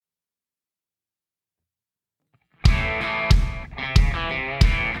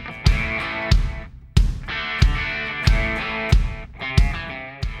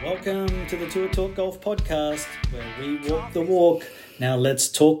Welcome to the Tour Talk Golf Podcast, where we walk the walk. Now let's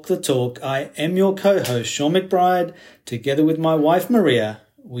talk the talk. I am your co-host, Shaun McBride. Together with my wife, Maria,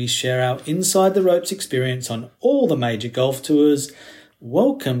 we share our inside the ropes experience on all the major golf tours.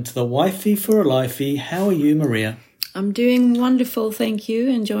 Welcome to the Wifey for a Lifey. How are you, Maria? I'm doing wonderful, thank you.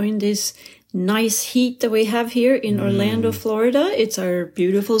 Enjoying this nice heat that we have here in Orlando, Florida. It's our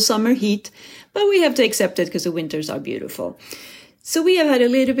beautiful summer heat, but we have to accept it because the winters are beautiful. So we have had a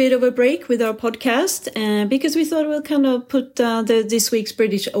little bit of a break with our podcast because we thought we'll kind of put this week's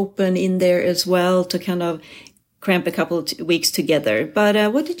British Open in there as well to kind of cramp a couple of weeks together.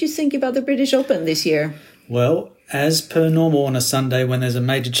 But what did you think about the British Open this year? Well, as per normal on a Sunday when there's a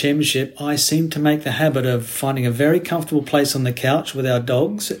major championship, I seem to make the habit of finding a very comfortable place on the couch with our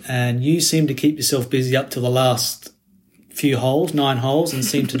dogs, and you seem to keep yourself busy up to the last few holes, 9 holes, and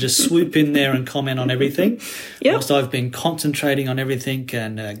seem to just swoop in there and comment on everything. Yep. Whilst I've been concentrating on everything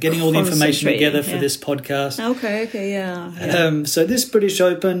and getting all the information together for this podcast. Okay, yeah. So this British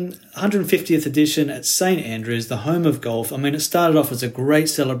Open, 150th edition at St Andrews, the home of golf. I mean, it started off as a great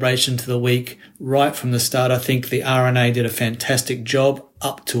celebration to the week right from the start. I think the R&A did a fantastic job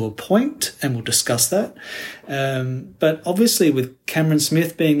up to a point, and we'll discuss that. But obviously with Cameron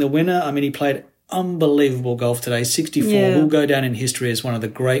Smith being the winner, I mean, he played unbelievable golf today. 64 will go down in history as one of the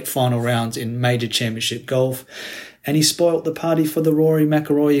great final rounds in major championship golf. And he spoilt the party for the Rory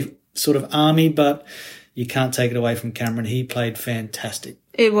McIlroy sort of army, but you can't take it away from Cameron. He played fantastic.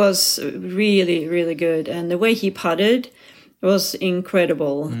 It was really, really good. And the way he putted was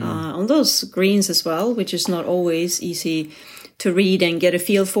incredible on those greens as well, which is not always easy to read and get a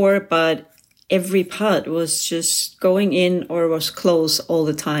feel for, but every putt was just going in or was close all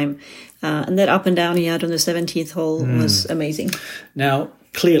the time. And that up and down he had on the 17th hole was amazing. Now,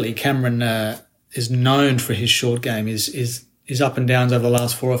 clearly, Cameron is known for his short game. His up and downs over the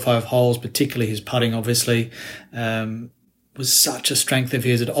last 4 or 5 holes, particularly his putting, obviously, was such a strength of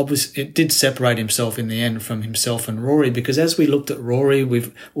his. It did separate himself in the end from himself and Rory, because as we looked at Rory,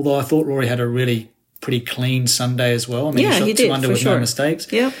 although I thought Rory had a really pretty clean Sunday as well. I mean, he shot 2 under with no mistakes.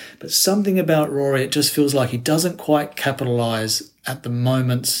 Yeah. But something about Rory, it just feels like he doesn't quite capitalise at the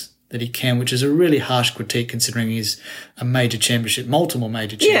moments that he can, which is a really harsh critique considering he's a major championship, multiple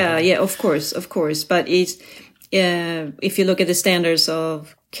major champions. Yeah, of course. But if you look at the standards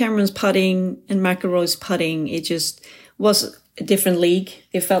of Cameron's putting and McIlroy's putting, it just was a different league,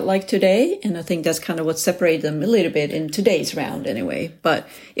 it felt like today. And I think that's kind of what separated them a little bit in today's round anyway. But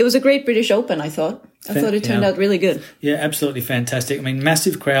it was a great British Open, I thought. I thought it turned out really good. Yeah, absolutely fantastic. I mean,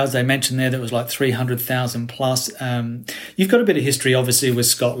 massive crowds. They mentioned there that was like 300,000 plus. You've got a bit of history, obviously, with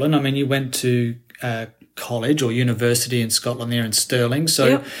Scotland. I mean, you went to college or university in Scotland there in Stirling.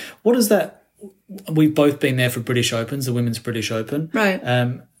 So what is that? We've both been there for British Opens, the Women's British Open.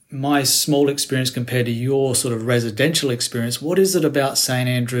 Right. My small experience compared to your sort of residential experience, what is it about St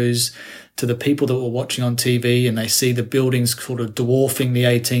Andrews to the people that were watching on TV and they see the buildings sort of dwarfing the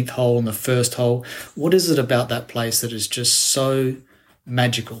 18th hole and the first hole? What is it about that place that is just so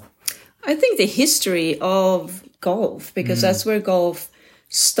magical? I think the history of golf, because that's where golf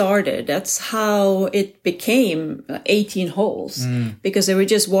started. That's how it became 18 holes, because they were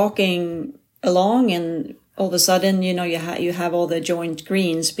just walking along and all of a sudden, you have all the joint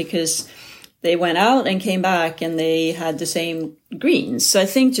greens because they went out and came back and they had the same greens. So I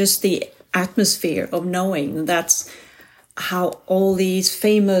think just the atmosphere of knowing that's how all these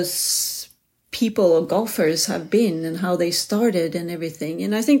famous people or golfers have been and how they started and everything.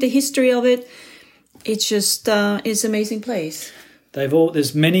 And I think the history of it, it's just it's an amazing place.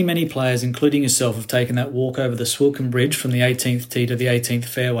 There's many players, including yourself, have taken that walk over the Swilcan Bridge from the 18th tee to the 18th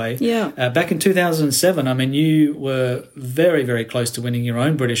fairway. Yeah. Back in 2007, I mean, you were very, very close to winning your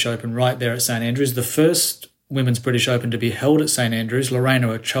own British Open right there at St Andrews, the first Women's British Open to be held at St Andrews. Lorena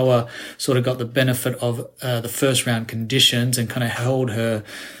Ochoa sort of got the benefit of the first round conditions and kind of held her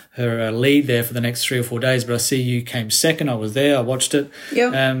lead there for the next 3 or 4 days. But I see you came second. I was there. I watched it.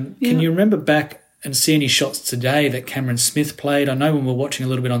 Yeah. Can you remember back and see any shots today that Cameron Smith played? I know when we were watching a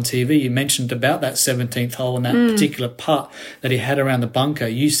little bit on TV, you mentioned about that 17th hole and that particular putt that he had around the bunker.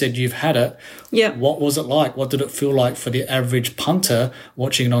 You said you've had it. Yeah. What was it like? What did it feel like for the average punter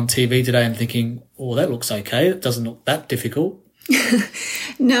watching it on TV today and thinking, oh, that looks okay. It doesn't look that difficult.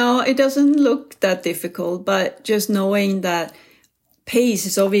 No, it doesn't look that difficult, but just knowing that pace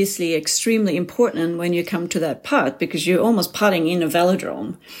is obviously extremely important when you come to that putt, because you're almost putting in a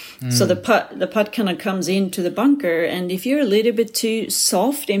velodrome. So the putt kind of comes into the bunker, and if you're a little bit too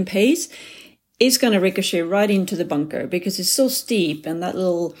soft in pace, it's going to ricochet right into the bunker because it's so steep, and that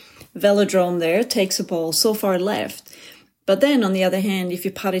little velodrome there takes a ball so far left. But then on the other hand, if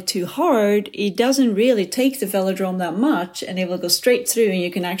you putt it too hard, it doesn't really take the velodrome that much, and it will go straight through, and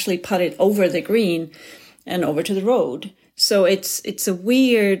you can actually putt it over the green and over to the road. So it's a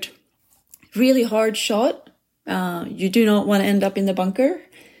weird, really hard shot. You do not want to end up in the bunker.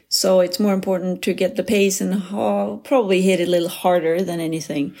 So it's more important to get the pace and probably hit it a little harder than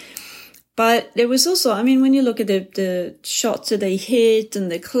anything. But there was also, I mean, when you look at the shots that they hit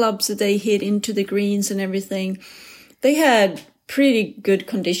and the clubs that they hit into the greens and everything, they had pretty good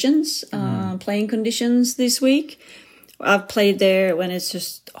conditions, playing conditions this week. I've played there when it's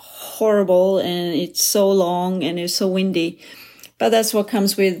just horrible and it's so long and it's so windy. But that's what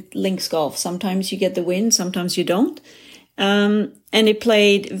comes with links golf. Sometimes you get the wind, sometimes you don't. And it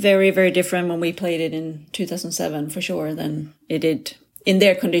played very, very different when we played it in 2007 for sure than it did in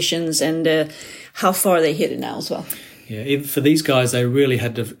their conditions and how far they hit it now as well. Yeah, even for these guys, they really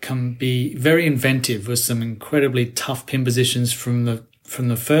had to be very inventive with some incredibly tough pin positions from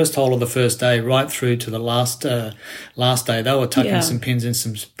the first hole of the first day right through to the last day. They were tucking some pins in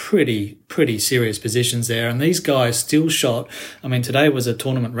some pretty serious positions there. And these guys still shot. I mean, today was a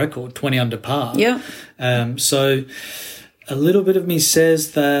tournament record, 20 under par. Yeah. So a little bit of me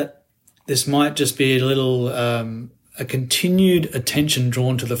says that this might just be a little a continued attention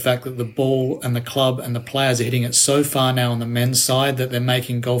drawn to the fact that the ball and the club and the players are hitting it so far now on the men's side that they're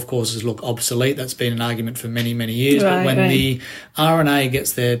making golf courses look obsolete. That's been an argument for many, many years. But when the R&A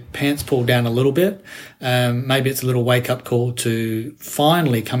gets their pants pulled down a little bit, maybe it's a little wake-up call to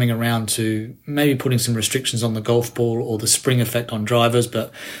finally coming around to maybe putting some restrictions on the golf ball or the spring effect on drivers,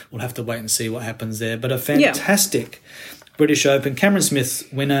 but we'll have to wait and see what happens there. But a fantastic British Open. Cameron Smith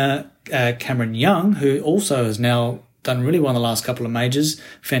winner, Cameron Young, who also has now done really well in the last couple of majors.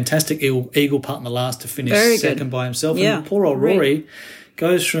 Fantastic eagle putt in the last to finish second by himself. Yeah. And poor old Rory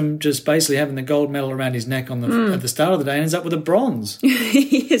goes from just basically having the gold medal around his neck on at the start of the day and ends up with a bronze.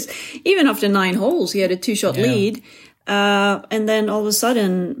 Yes. Even after 9 holes, he had a 2-shot lead. And then all of a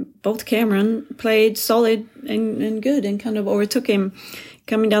sudden, both Cameron played solid and good and kind of overtook him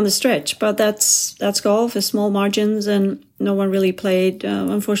coming down the stretch. But that's golf, it's small margins, and no one really played.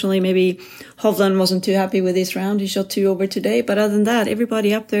 Unfortunately, maybe Hovland wasn't too happy with this round. He shot 2 over today. But other than that,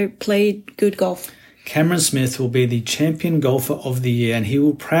 everybody up there played good golf. Cameron Smith will be the champion golfer of the year, and he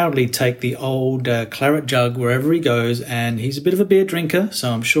will proudly take the old claret jug wherever he goes, and he's a bit of a beer drinker,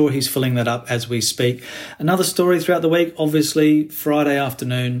 so I'm sure he's filling that up as we speak. Another story throughout the week, obviously, Friday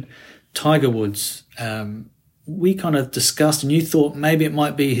afternoon, Tiger Woods. We kind of discussed, and you thought maybe it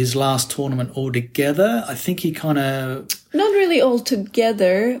might be his last tournament altogether. I think he kind of... Not really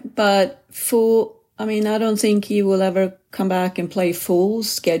altogether, but I don't think he will ever come back and play full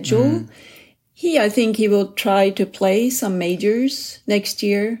schedule. I think he will try to play some majors next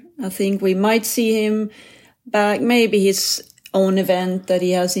year. I think we might see him back, maybe his own event that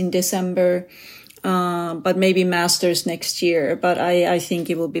he has in December, but maybe Masters next year. But I think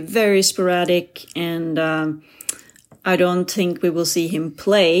it will be very sporadic, and I don't think we will see him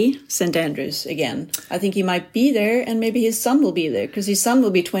play St. Andrews again. I think he might be there, and maybe his son will be there, because his son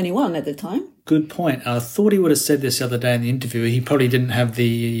will be 21 at the time. Good point. I thought he would have said this the other day in the interview. He probably didn't have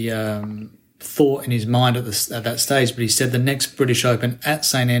the... thought in his mind at that stage, but he said the next British Open at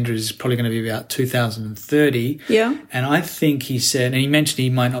St. Andrews is probably going to be about 2030. Yeah. And I think he said, and he mentioned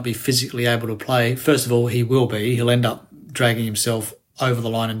he might not be physically able to play. First of all, he will be. He'll end up dragging himself over the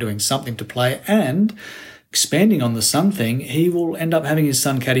line and doing something to play. And expanding on the son thing, he will end up having his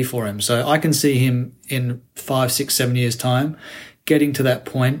son caddy for him. So I can see him in 5, 6, 7 years' time getting to that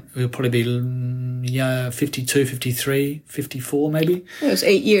point. He'll probably be 52, 53, 54 maybe. Well, it's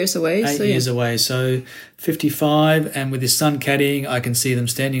 8 years away. 8 years away. So 55, and with his son caddying, I can see them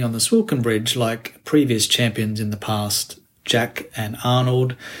standing on the Swilcan Bridge like previous champions in the past. Jack and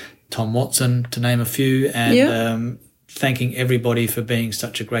Arnold, Tom Watson, to name a few, and thanking everybody for being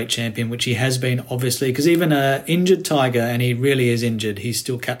such a great champion, which he has been, obviously, because even an injured Tiger, and he really is injured, he's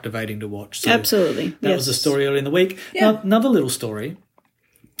still captivating to watch. So absolutely. That was the story early in the week. Yeah. Now, another little story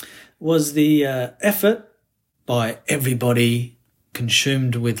was the effort by everybody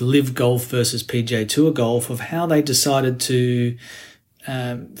consumed with Live Golf versus PGA Tour Golf of how they decided to...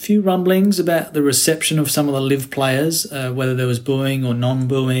 few rumblings about the reception of some of the live players, whether there was booing or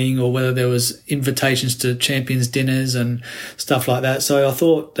non-booing, or whether there was invitations to champions dinners and stuff like that. So I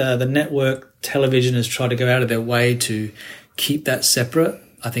thought the network television has tried to go out of their way to keep that separate.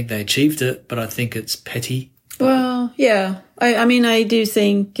 I think they achieved it, but I think it's petty. Well, yeah. I do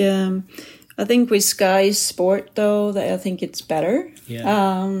think... I think with Sky Sport, though, I think it's better.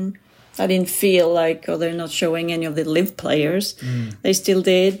 Yeah. I didn't feel like, they're not showing any of the live players. They still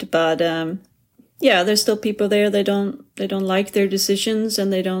did, but there's still people there. They don't like their decisions,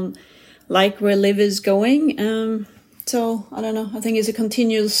 and they don't like where LIV is going. So I don't know. I think it's a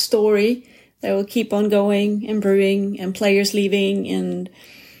continuous story that will keep on going and brewing, and players leaving and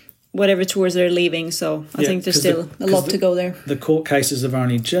whatever tours they're leaving. So I think there's still a lot to go there. The court cases are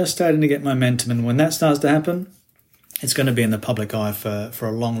only just starting to get momentum, and when that starts to happen, it's going to be in the public eye for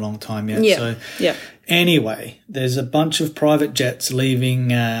a long, long time yet. Yeah. Anyway, there's a bunch of private jets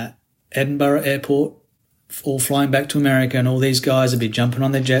leaving Edinburgh Airport, all flying back to America, and all these guys will be jumping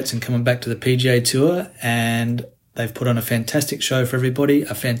on their jets and coming back to the PGA Tour, and they've put on a fantastic show for everybody,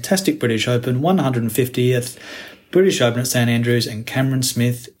 a fantastic British Open, 150th British Open at St Andrews, and Cameron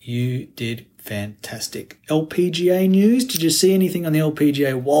Smith, you did fantastic. LPGA news, did you see anything on the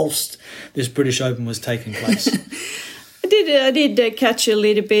LPGA whilst this British Open was taking place? I did catch a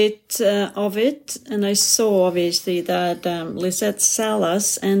little bit of it, and I saw obviously that Lisette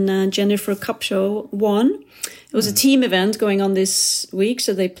Salas and Jennifer Kupcho won. It was a team event going on this week,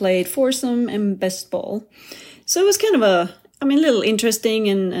 so they played foursome and best ball. So it was kind of a little interesting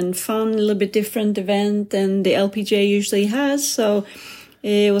and fun, a little bit different event than the LPGA usually has. So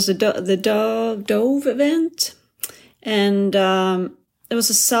it was the Dove event, and it was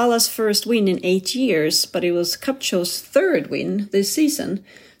a Salas first win in 8 years, but it was Kupcho's third win this season.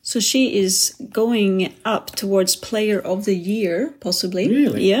 So she is going up towards Player of the Year, possibly.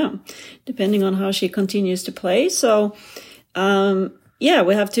 Really? Yeah, depending on how she continues to play. So, we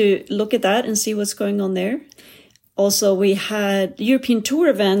have to look at that and see what's going on there. Also, we had the European Tour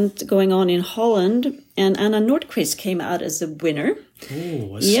event going on in Holland, and Anna Nordqvist came out as the winner.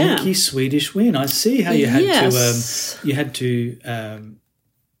 Oh, a sneaky Swedish win. I see how you had to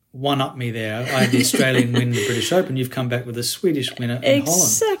one-up me there. I had the Australian win in the British Open. You've come back with a Swedish winner in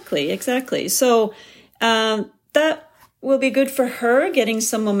Holland. Exactly. So that will be good for her, getting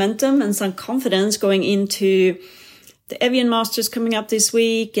some momentum and some confidence going into the Evian Masters coming up this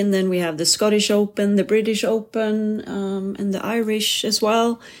week, and then we have the Scottish Open, the British Open, and the Irish as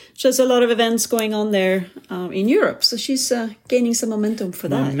well. So there's a lot of events going on there in Europe. So she's gaining some momentum for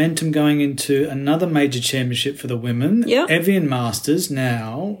that. Momentum going into another major championship for the women. Yeah. Evian Masters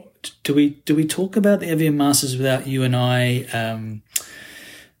now. Do we talk about the Evian Masters without you and I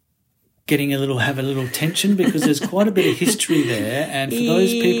have a little tension, because there's quite a bit of history there, and for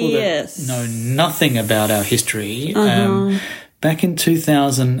those people that know nothing about our history, back in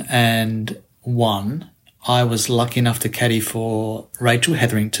 2001, I was lucky enough to caddy for Rachel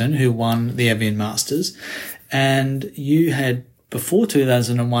Hetherington, who won the Evian Masters, and you had before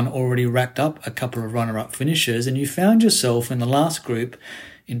 2001 already racked up a couple of runner-up finishes, and you found yourself in the last group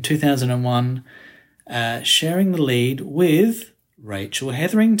in 2001 sharing the lead with Rachel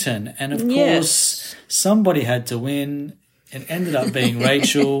Hetherington, and of course somebody had to win. It ended up being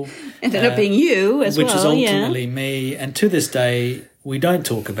Rachel. Ended up being you as well. Which is ultimately me, and to this day we don't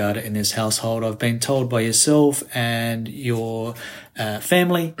talk about it in this household. I've been told by yourself and your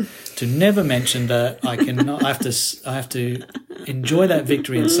family to never mention that. I have to enjoy that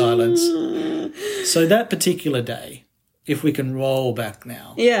victory in silence. So that particular day, if we can roll back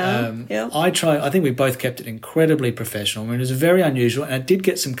now. I think we both kept it incredibly professional. I mean, it was very unusual, and it did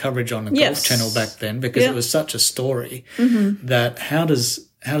get some coverage on the Golf Channel back then, because it was such a story that how does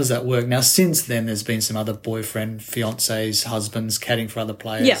that work? Now, since then, there's been some other boyfriend, fiancés, husbands caddying for other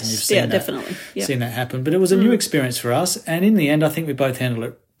players. Yes, and you've seen definitely. Seen that happen. But it was a new experience for us, and in the end, I think we both handled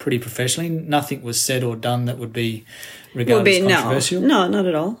it pretty professionally. Nothing was said or done that would be regarded as controversial. No, not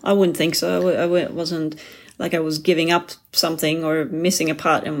at all. I wouldn't think so. I wasn't like I was giving up something or missing a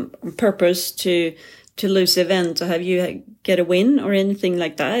part on purpose to lose the event or have you get a win or anything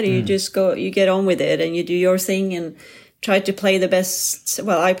like that. You just you get on with it and you do your thing and try to play the best.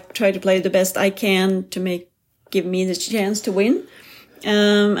 Well, I try to play the best I can to give me the chance to win.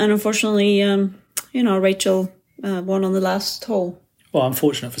 And unfortunately, Rachel won on the last hole. Well,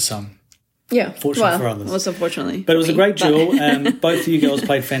 unfortunate for some. Yeah, fortunate for others. It was unfortunately. But it was a great duel. Both of you girls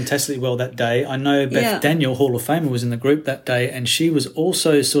played fantastically well that day. I know Beth Daniel, Hall of Famer, was in the group that day, and she was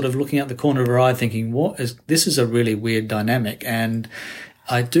also sort of looking out the corner of her eye thinking, this is a really weird dynamic. And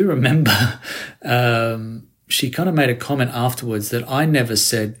I do remember she kind of made a comment afterwards that I never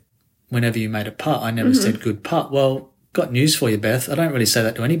said, whenever you made a putt, I never said good putt. Well, got news for you, Beth. I don't really say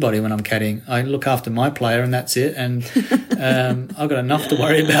that to anybody when I'm caddying. I look after my player and that's it. And I've got enough to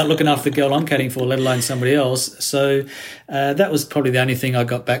worry about looking after the girl I'm caddying for, let alone somebody else. So that was probably the only thing I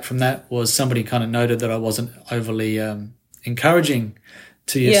got back from that, was somebody kind of noted that I wasn't overly encouraging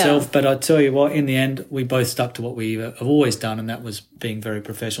to yourself. Yeah. But I tell you what, in the end, we both stuck to what we have always done, and that was being very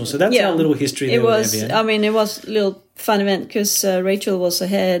professional. So that's our little history there. It was a little fun event because Rachel was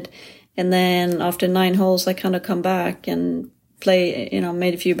ahead. And then after 9 holes, I kind of come back and play,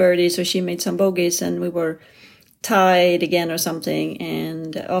 made a few birdies, or she made some bogeys, and we were tied again or something.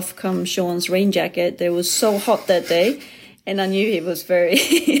 And off comes Shaun's rain jacket. It was so hot that day. And I knew he was very,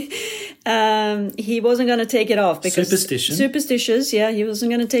 he wasn't going to take it off because superstitious. Yeah. He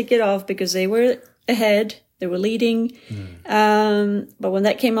wasn't going to take it off because they were ahead. They were leading. But when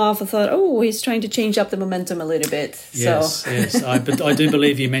that came off, I thought, oh, he's trying to change up the momentum a little bit. Yes, yes. But I do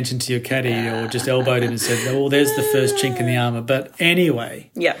believe you mentioned to your caddy or just elbowed him and said, oh, there's the first chink in the armour. But anyway,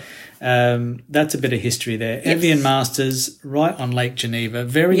 that's a bit of history there. Yes. Evian Masters, right on Lake Geneva.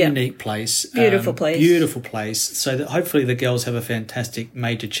 Very unique place. Beautiful place. Beautiful place. So that hopefully the girls have a fantastic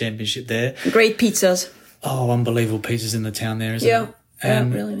major championship there. Great pizzas. Oh, unbelievable pizzas in the town there, isn't it?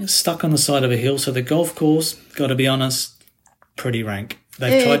 And really nice. Stuck on the side of a hill. So the golf course, got to be honest, pretty rank.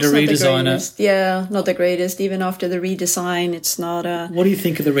 They've tried to redesign it. Yeah, not the greatest. Even after the redesign, it's not a... What do you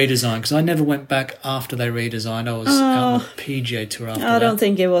think of the redesign? Because I never went back after they redesigned. I was out on the PGA Tour after that. I don't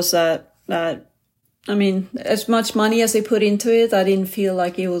think it was that... I mean, as much money as they put into it, I didn't feel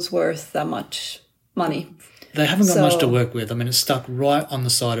like it was worth that much money. They haven't got much to work with. I mean, it's stuck right on the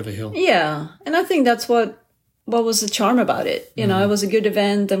side of a hill. Yeah, and I think that's what was the charm about it. It was a good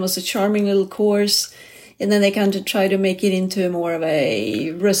event and was a charming little course. And then they kind of try to make it into more of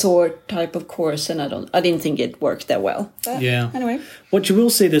a resort type of course. And I didn't think it worked that well. But anyway. What you will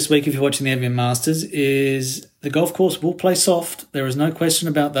see this week if you're watching the Evian Masters is the golf course will play soft. There is no question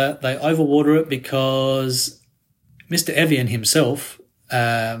about that. They overwater it because Mr. Evian himself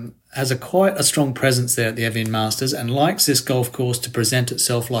has quite a strong presence there at the Evian Masters and likes this golf course to present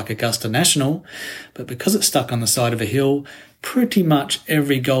itself like Augusta National. But because it's stuck on the side of a hill, pretty much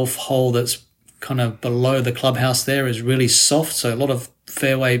every golf hole that's kind of below the clubhouse there is really soft. So a lot of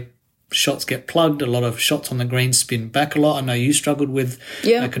fairway shots get plugged. A lot of shots on the green spin back a lot. I know you struggled with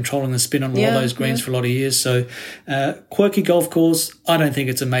controlling the spin on all those greens for a lot of years. So quirky golf course. I don't think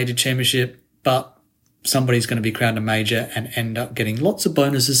it's a major championship, but somebody's going to be crowned a major and end up getting lots of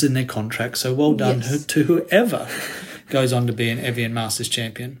bonuses in their contract. So well done to whoever goes on to be an Evian Masters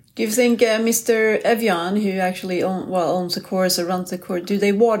champion. Do you think Mr. Evian, who actually owns the course or runs the course, do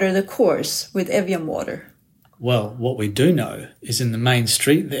they water the course with Evian water? Well, what we do know is in the main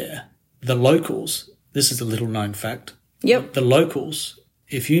street there, the locals, this is a little known fact. Yep. The locals,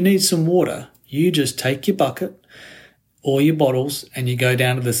 if you need some water, you just take your bucket or your bottles and you go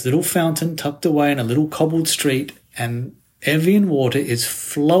down to this little fountain tucked away in a little cobbled street, and Evian water is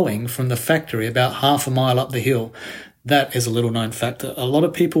flowing from the factory about half a mile up the hill. That is a little known fact that a lot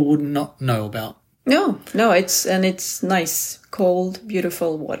of people would not know about. No, it's nice, cold,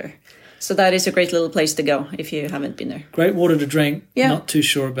 beautiful water. So that is a great little place to go if you haven't been there. Great water to drink. Yeah. Not too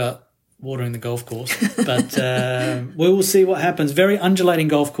sure about watering the golf course, but we will see what happens. Very undulating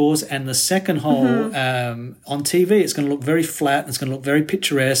golf course, and the second hole on TV, it's going to look very flat. It's going to look very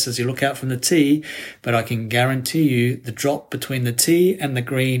picturesque as you look out from the tee, but I can guarantee you the drop between the tee and the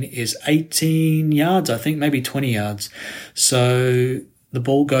green is 18 yards, I think, maybe 20 yards. So the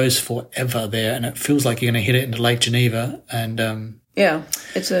ball goes forever there, and it feels like you're going to hit it into Lake Geneva. And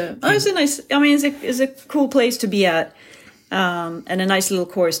it's a nice. I mean, it's a cool place to be at. And a nice little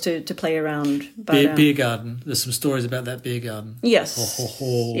course to play around. But, beer garden. There's some stories about that beer garden. Yes.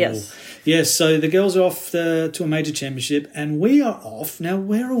 Yes. Yes, so the girls are off to a major championship, and we are off. Now,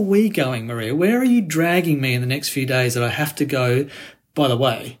 where are we going, Maria? Where are you dragging me in the next few days that I have to go? By the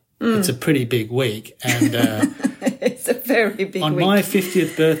way, it's a pretty big week. And it's a very big week. On my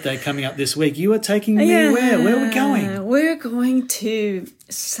 50th birthday coming up this week, you are taking me where? Where are we going? We're going to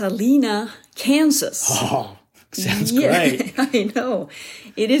Salina, Kansas. Oh, sounds great. I know.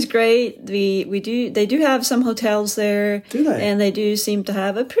 It is great. They do have some hotels there. Do they? And they do seem to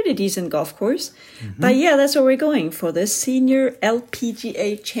have a pretty decent golf course. Mm-hmm. But that's where we're going for the Senior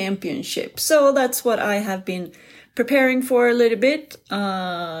LPGA Championship. So that's what I have been preparing for a little bit,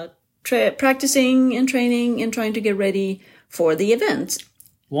 practicing and training and trying to get ready for the event.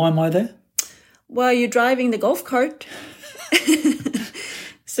 Why am I there? Well, you're driving the golf cart.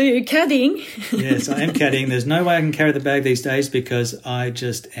 So you're caddying. Yes, I am caddying. There's no way I can carry the bag these days because I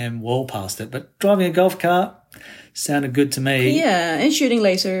just am well past it. But driving a golf cart sounded good to me. Yeah, and shooting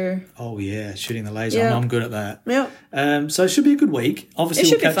laser. Oh, yeah, shooting the laser. Yeah. I'm good at that. Yeah. So it should be a good week.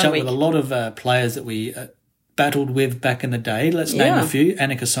 Obviously, we'll catch up with a lot of players that we battled with back in the day. Let's name a few.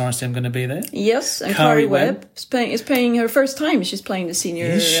 Annika Sorenstam going to be there. Yes, and Kari Webb is playing her first time. She's playing the Senior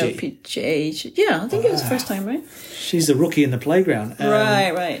LPGA. Yeah, I think it was the first time, right? She's the rookie in the playground.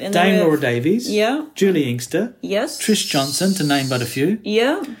 Right. And Dame Laura Davies. Yeah. Julie Inkster. Yes. Trish Johnson, to name but a few.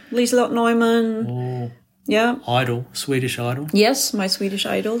 Yeah. Liselott Neumann. Yeah. Idol, Swedish Idol. Yes, my Swedish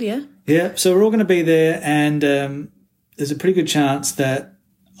Idol, yeah. Yeah, so we're all going to be there, and there's a pretty good chance that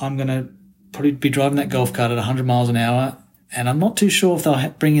I'm going to probably be driving that golf cart at 100 miles an hour, and I'm not too sure if they'll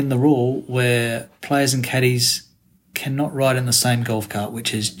bring in the rule where players and caddies cannot ride in the same golf cart,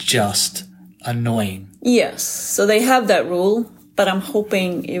 which is just annoying. Yes, so they have that rule, but I'm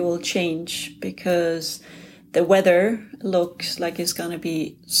hoping it will change because the weather looks like it's going to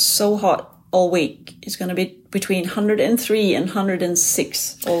be so hot all week. It's going to be between 103 and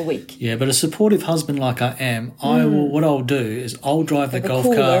 106 all week. Yeah, but a supportive husband like I am, what I'll do is I'll drive the golf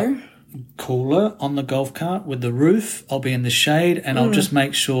cart cooler on the golf cart with the roof. I'll be in the shade, and I'll just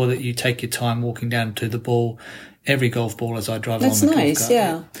make sure that you take your time walking down to the ball, every golf ball as I drive along the golf cart. That's nice,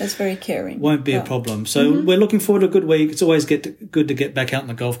 yeah. That's very caring. Won't be a problem. So we're looking forward to a good week. It's always good to get back out on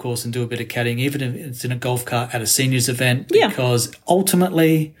the golf course and do a bit of caddying, even if it's in a golf cart at a seniors event, because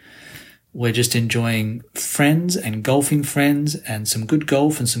ultimately we're just enjoying friends and golfing friends and some good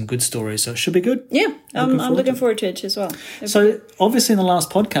golf and some good stories. So it should be good. Yeah, I'm looking forward to it as well. So obviously in the last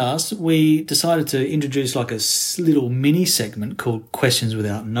podcast, we decided to introduce like a little mini segment called Questions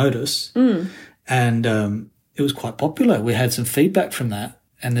Without Notice. And it was quite popular. We had some feedback from that.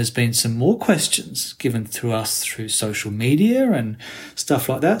 And there's been some more questions given to us through social media and stuff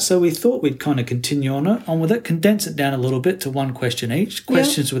like that. So we thought we'd kind of continue on with it, condense it down a little bit to one question each.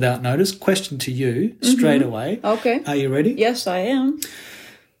 Questions without notice. Question to you straight away. Okay. Are you ready? Yes, I am.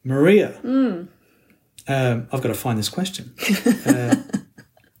 Maria. I've got to find this question.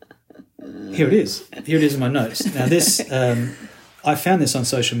 Here it is. Here it is in my notes. Now this, I found this on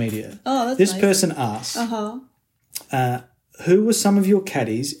social media. Oh, that's This nice. person asked, who were some of your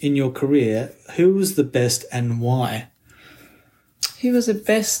caddies in your career? Who was the best and why? Who was the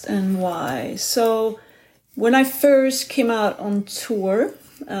best and why? So when I first came out on tour,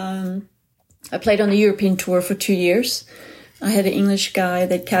 I played on the European tour for 2 years. I had an English guy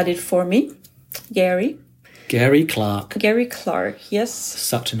that caddied for me, Gary. Gary Clark. Gary Clark, yes.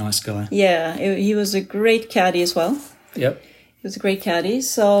 Such a nice guy. Yeah, he was a great caddy as well. Yep. He was a great caddy.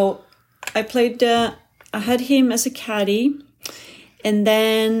 So I played, I had him as a caddy. And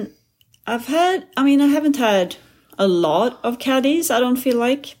then I haven't had a lot of caddies, I don't feel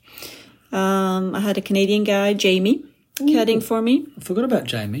like. I had a Canadian guy, Jamie, caddying for me. I forgot about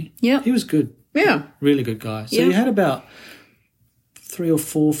Jamie. Yeah. He was good. Yeah. Really good guy. So you had about four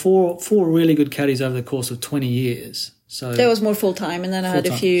really good caddies over the course of 20 years. So that was more full-time. And then I had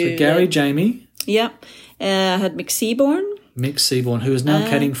a few. So Gary, Jamie. Yeah. I had Mick Seaborn, who is now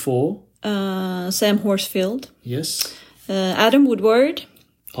caddying for? Sam Horsfield. Yes. Adam Woodward.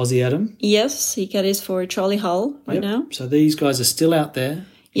 Aussie Adam. Yes, he caddies for Charlie Hull right now. So these guys are still out there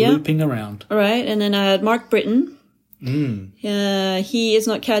looping around. All right, and then I had Mark Britton. He is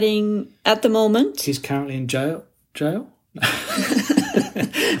not caddying at the moment. He's currently in jail? I'm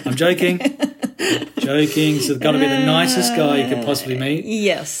joking. Joking. So it's got to be the nicest guy you could possibly meet.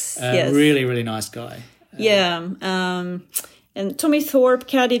 Yes. Really, really nice guy. And Tommy Thorpe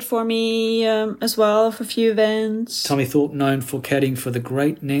caddied for me as well for a few events. Tommy Thorpe, known for caddying for the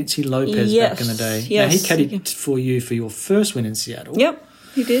great Nancy Lopez back in the day. Yes. Now, he caddied for you for your first win in Seattle. Yep,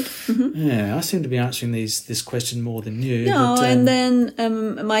 he did. Yeah, I seem to be answering this question more than you. No, and then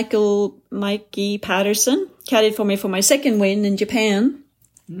Mikey Patterson caddied for me for my second win in Japan.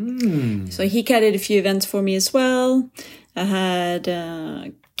 So he caddied a few events for me as well. I had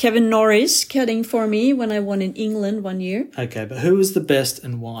Kevin Norris caddying for me when I won in England one year. Okay, but who was the best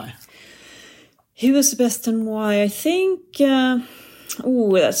and why? Who was the best and why? I think,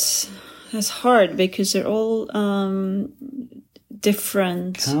 that's hard because they're all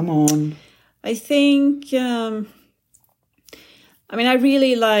different. Come on. I think, I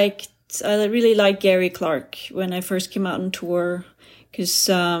really liked Gary Clark when I first came out on tour because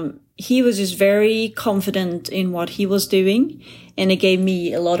he was just very confident in what he was doing, and it gave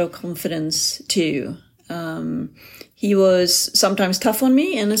me a lot of confidence too. He was sometimes tough on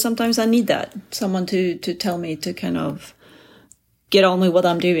me, and sometimes I need that, someone to tell me to kind of get on with what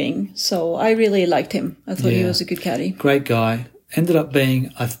I'm doing. So I really liked him. I thought he was a good caddy. Great guy. Ended up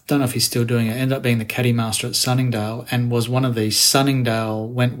being, I don't know if he's still doing it, ended up being the caddy master at Sunningdale and was one of the Sunningdale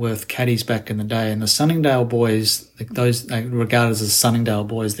Wentworth caddies back in the day. And the Sunningdale boys, those regarded as the Sunningdale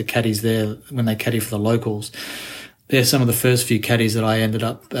boys, the caddies there when they caddy for the locals, they're some of the first few caddies that I ended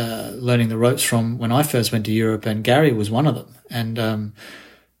up learning the ropes from when I first went to Europe, and Gary was one of them. And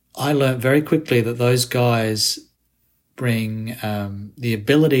I learned very quickly that those guys bring the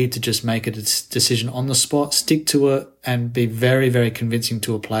ability to just make a decision on the spot, stick to it, and be very, very convincing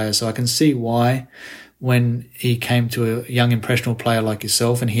to a player. So I can see why when he came to a young impressionable player like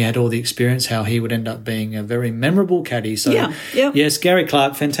yourself and he had all the experience, how he would end up being a very memorable caddy. So, yes, Gary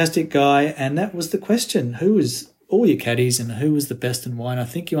Clark, fantastic guy. And that was the question. Who was all your caddies and who was the best and why? And I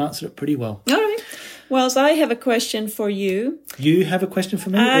think you answered it pretty well. All right. Well, so I have a question for you. You have a question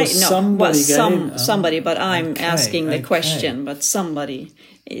for me? Somebody, but I'm asking the question, but somebody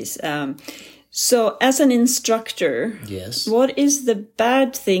is... So, as an instructor, yes, what is the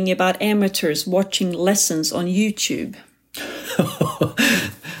bad thing about amateurs watching lessons on YouTube?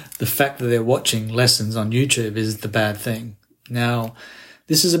 The fact that they're watching lessons on YouTube is the bad thing. Now,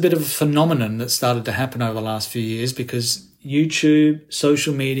 this is a bit of a phenomenon that started to happen over the last few years because YouTube,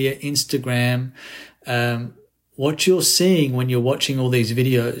 social media, Instagram, what you're seeing when you're watching all these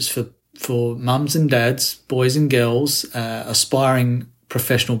videos for mums and dads, boys and girls, aspiring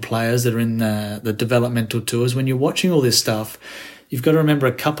professional players that are in the developmental tours, when you're watching all this stuff, you've got to remember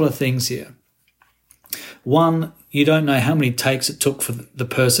a couple of things here. One, you don't know how many takes it took for the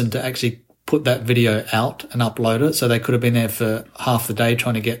person to actually put that video out and upload it. So they could have been there for half the day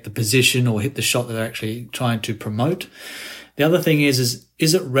trying to get the position or hit the shot that they're actually trying to promote. The other thing is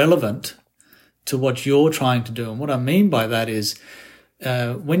it relevant to what you're trying to do? And what I mean by that is,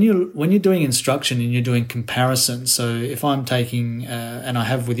 when you're doing instruction and you're doing comparison, so if I'm taking and I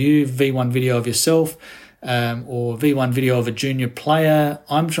have with you V1 video of yourself or V1 video of a junior player,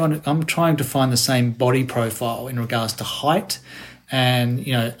 I'm trying to find the same body profile in regards to height and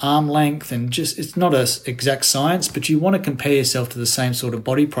arm length, and just it's not an exact science, but you want to compare yourself to the same sort of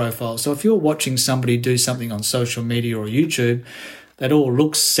body profile. So if you're watching somebody do something on social media or YouTube that all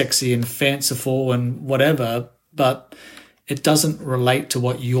looks sexy and fanciful and whatever, but it doesn't relate to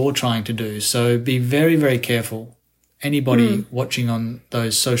what you're trying to do. So be very, very careful. Anybody watching on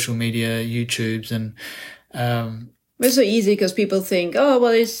those social media, YouTubes, and it's so easy because people think, oh,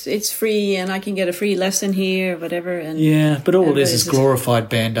 well, it's free and I can get a free lesson here, whatever. And yeah, but all it is glorified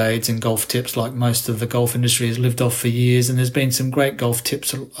Band-Aids and golf tips like most of the golf industry has lived off for years. And there's been some great golf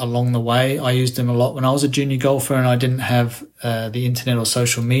tips along the way. I used them a lot when I was a junior golfer and I didn't have the internet or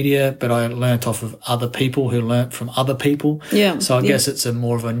social media, but I learnt off of other people who learnt from other people. Yeah. So I guess it's a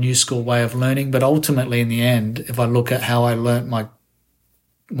more of a new school way of learning. But ultimately, in the end, if I look at how I learnt my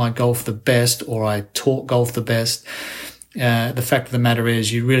golf the best, or I taught golf the best, the fact of the matter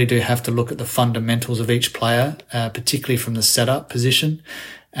is you really do have to look at the fundamentals of each player, particularly from the setup position.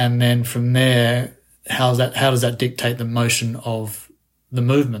 And then from there, how does that dictate the motion of the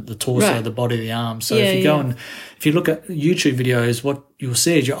movement, the torso, the body, the arm. So if you look at YouTube videos, what you'll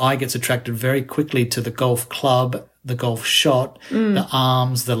see is your eye gets attracted very quickly to the golf club, the golf shot, the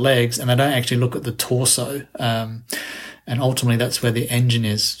arms, the legs, and they don't actually look at the torso. And ultimately, that's where the engine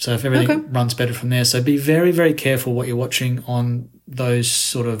is. So if everything runs better from there. So be very, very careful what you're watching on those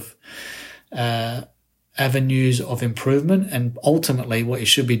sort of avenues of improvement. And ultimately, what you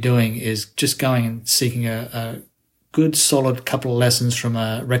should be doing is just going and seeking a good, solid couple of lessons from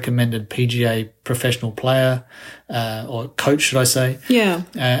a recommended PGA professional player or coach, should I say. Yeah.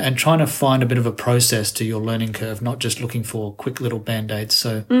 And trying to find a bit of a process to your learning curve, not just looking for quick little Band-Aids.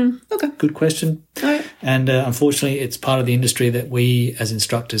 So good question. All right. And unfortunately, it's part of the industry that we as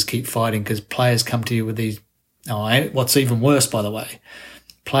instructors keep fighting because players come to you with these what's even worse, by the way,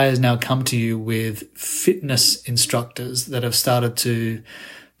 players now come to you with fitness instructors that have started to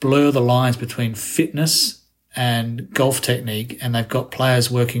blur the lines between fitness and golf technique, and they've got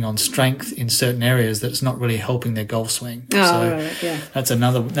players working on strength in certain areas that's not really helping their golf swing. That's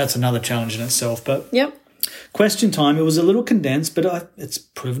another challenge in itself. But question time. It was a little condensed, but it's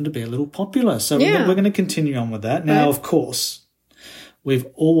proven to be a little popular. So we're going to continue on with that. Now, of course, we've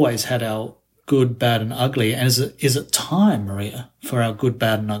always had our good, bad, and ugly. And is it time, Maria, for our good,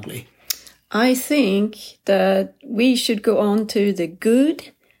 bad, and ugly? I think that we should go on to the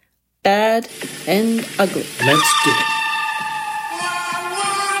good, bad, and ugly. Let's do it.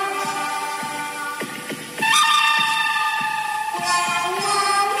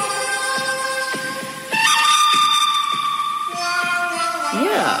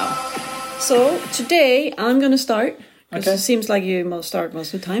 Yeah. So today I'm going to start. Because it seems like you most start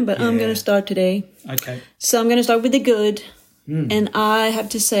most of the time, but I'm going to start today. Okay. So I'm going to start with the good. And I have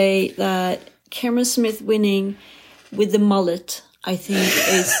to say that Cameron Smith winning with the mullet, I think,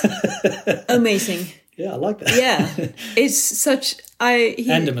 is amazing. Yeah, I like that. Yeah, it's such...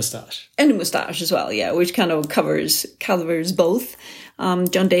 and a moustache. And a moustache as well, yeah, which kind of covers both.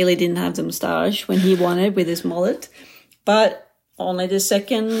 John Daly didn't have the moustache when he won it with his mullet. But only the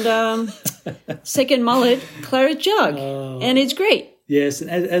second mullet, claret jug. And it's great. Yes, and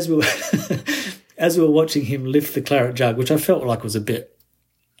as we were watching him lift the claret jug, which I felt like was a bit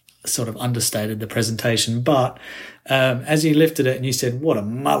sort of understated the presentation. But as you lifted it and you said, what a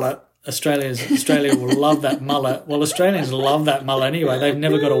mullet. Australia will love that mullet. Well, Australians love that mullet anyway. They've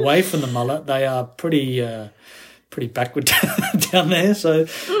never got away from the mullet. They are pretty backward down there. So,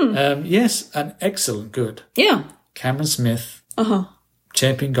 yes, an excellent good. Yeah. Cameron Smith,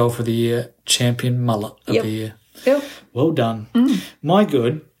 champion golfer of the year, champion mullet of the year. Yep. Well done. My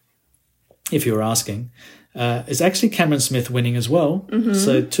good, if you were asking, is actually Cameron Smith winning as well.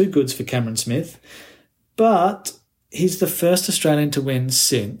 So 2 goods for Cameron Smith. But he's the first Australian to win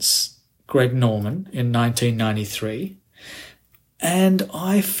since Greg Norman in 1993. And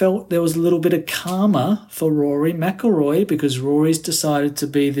I felt there was a little bit of karma for Rory McIlroy because Rory's decided to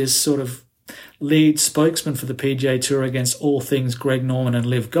be this sort of lead spokesman for the PGA Tour against all things Greg Norman and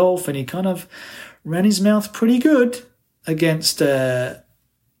Live Golf, and he kind of ran his mouth pretty good against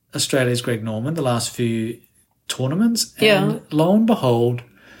Australia's Greg Norman the last few tournaments. And lo and behold,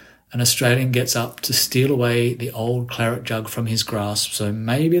 an Australian gets up to steal away the old claret jug from his grasp. So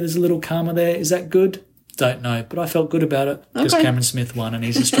maybe there's a little karma there. Is that good? Don't know. But I felt good about it because Cameron Smith won and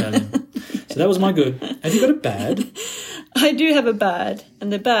he's Australian. So that was my good. Have you got a bad? I do have a bad.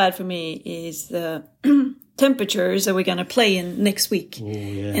 And the bad for me is the temperatures that we're going to play in next week. Oh,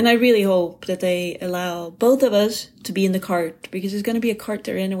 yeah. And I really hope that they allow both of us to be in the cart because there's going to be a cart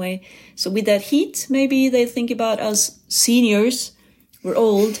there anyway. So with that heat, maybe they think about us seniors. We're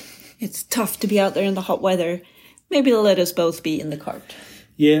old. It's tough to be out there in the hot weather. Maybe they'll let us both be in the cart.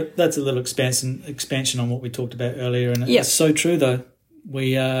 Yeah, that's a little expansion on what we talked about earlier. And it's so true, though.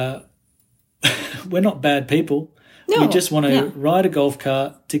 We're not bad people. No, we just want to ride a golf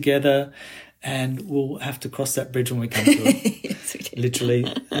cart together, and we'll have to cross that bridge when we come to it. Yes, we do. Literally.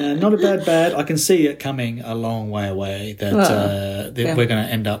 Not a bad. I can see it coming a long way away that we're going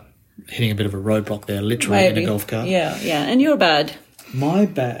to end up hitting a bit of a roadblock there, literally, in a golf cart. Yeah. And you're bad. My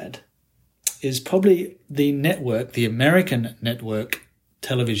bad is probably the network, the American network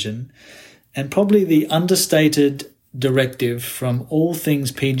television, and probably the understated directive from all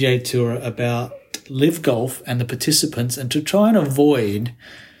things PGA Tour about Live Golf and the participants, and to try and avoid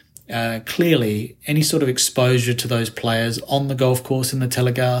clearly any sort of exposure to those players on the golf course, in the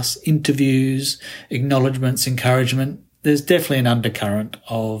telegraphs, interviews, acknowledgements, encouragement. There's definitely an undercurrent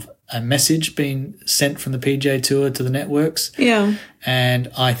of a message being sent from the PGA Tour to the networks. Yeah.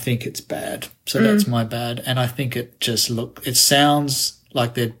 And I think it's bad. So that's my bad. And I think it sounds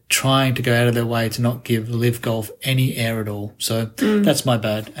like they're trying to go out of their way to not give Live Golf any air at all. So that's my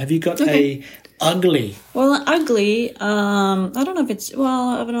bad. Have you got a ugly? Well, ugly, I don't know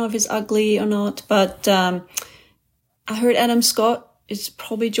if it's ugly or not, but I heard Adam Scott is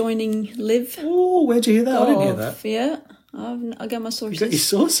probably joining Live. Oh, where'd you hear that? I didn't hear that. Yeah. I got my sources. You got your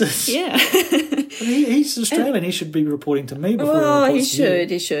sources? Yeah. He's Australian. He should be reporting to me before he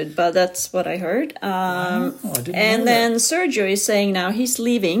should. But that's what I heard. I didn't and know then that. Sergio is saying now he's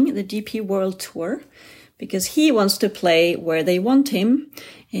leaving the DP World Tour because he wants to play where they want him,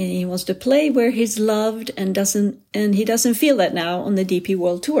 and he wants to play where he's loved, and he doesn't feel that now on the DP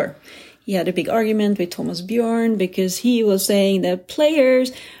World Tour. He had a big argument with Thomas Bjorn because he was saying that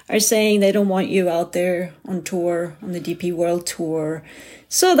players are saying they don't want you out there on tour, on the DP World Tour.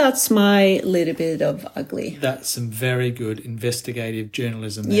 So that's my little bit of ugly. That's some very good investigative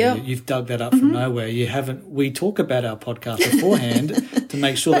journalism there. Yep. You've dug that up from nowhere. We talk about our podcast beforehand to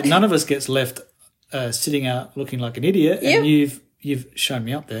make sure that none of us gets left sitting out looking like an idiot. Yep. And you've shown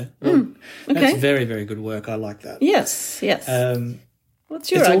me up there. Well, that's very, very good work. I like that. Yes. What's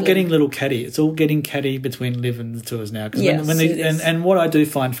your It's ugly? all getting little caddy. It's all getting caddy between Live and the tours now. Because Yes, it is. and what I do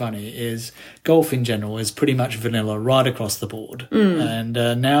find funny is golf in general is pretty much vanilla right across the board. And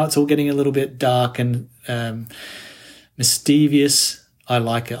now it's all getting a little bit dark and mischievous. I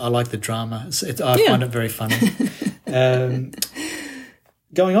like it. I like the drama. I find it very funny.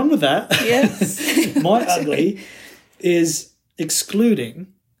 Going on with that, Yes. my ugly is excluding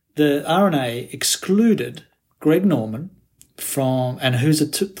the RNA excluded Greg Norman who's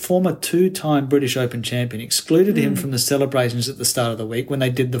a former 2-time British Open champion, excluded him from the celebrations at the start of the week when they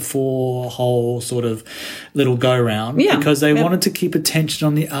did the 4-hole sort of little go-round because they wanted to keep attention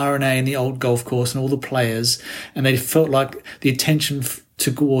on the RNA and the old golf course and all the players, and they felt like the attention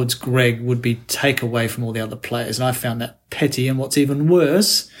towards Greg would be take away from all the other players, and I found that petty. And what's even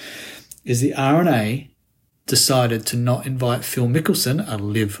worse is the RNA decided to not invite Phil Mickelson, a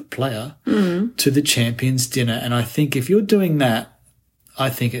Live player, to the Champions Dinner. And I think if you're doing that, I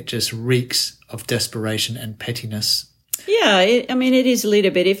think it just reeks of desperation and pettiness. Yeah, it is a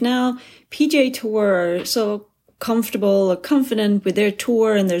little bit. If now PGA Tour are so comfortable or confident with their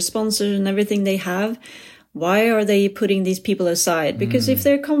tour and their sponsors and everything they have, why are they putting these people aside? Because if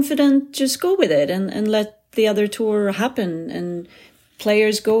they're confident, just go with it and let the other tour happen and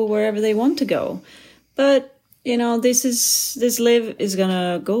players go wherever they want to go. But, you know, this live is going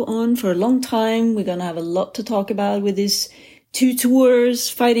to go on for a long time. We're going to have a lot to talk about with these two tours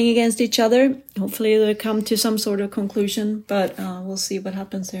fighting against each other. Hopefully they'll come to some sort of conclusion, but we'll see what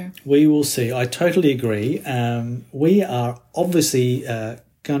happens there. We will see. I totally agree. We are obviously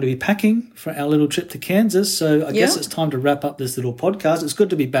going to be packing for our little trip to Kansas, so I guess it's time to wrap up this little podcast. It's good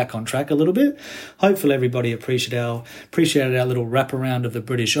to be back on track a little bit. Hopefully everybody appreciated our little wrap around of the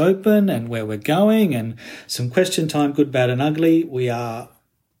British Open and where we're going, and some question time, good, bad and ugly. We are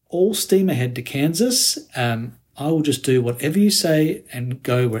all steam ahead to Kansas. I will just do whatever you say and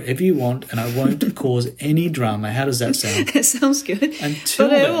go wherever you want, and I won't cause any drama. How does that sound? It sounds good.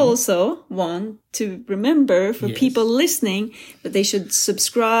 But I also want to remember for people listening that they should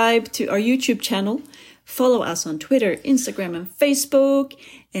subscribe to our YouTube channel, follow us on Twitter, Instagram, and Facebook.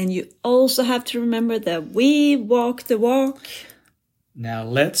 And you also have to remember that we walk the walk. Now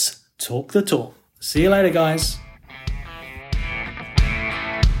let's talk the talk. See you later, guys.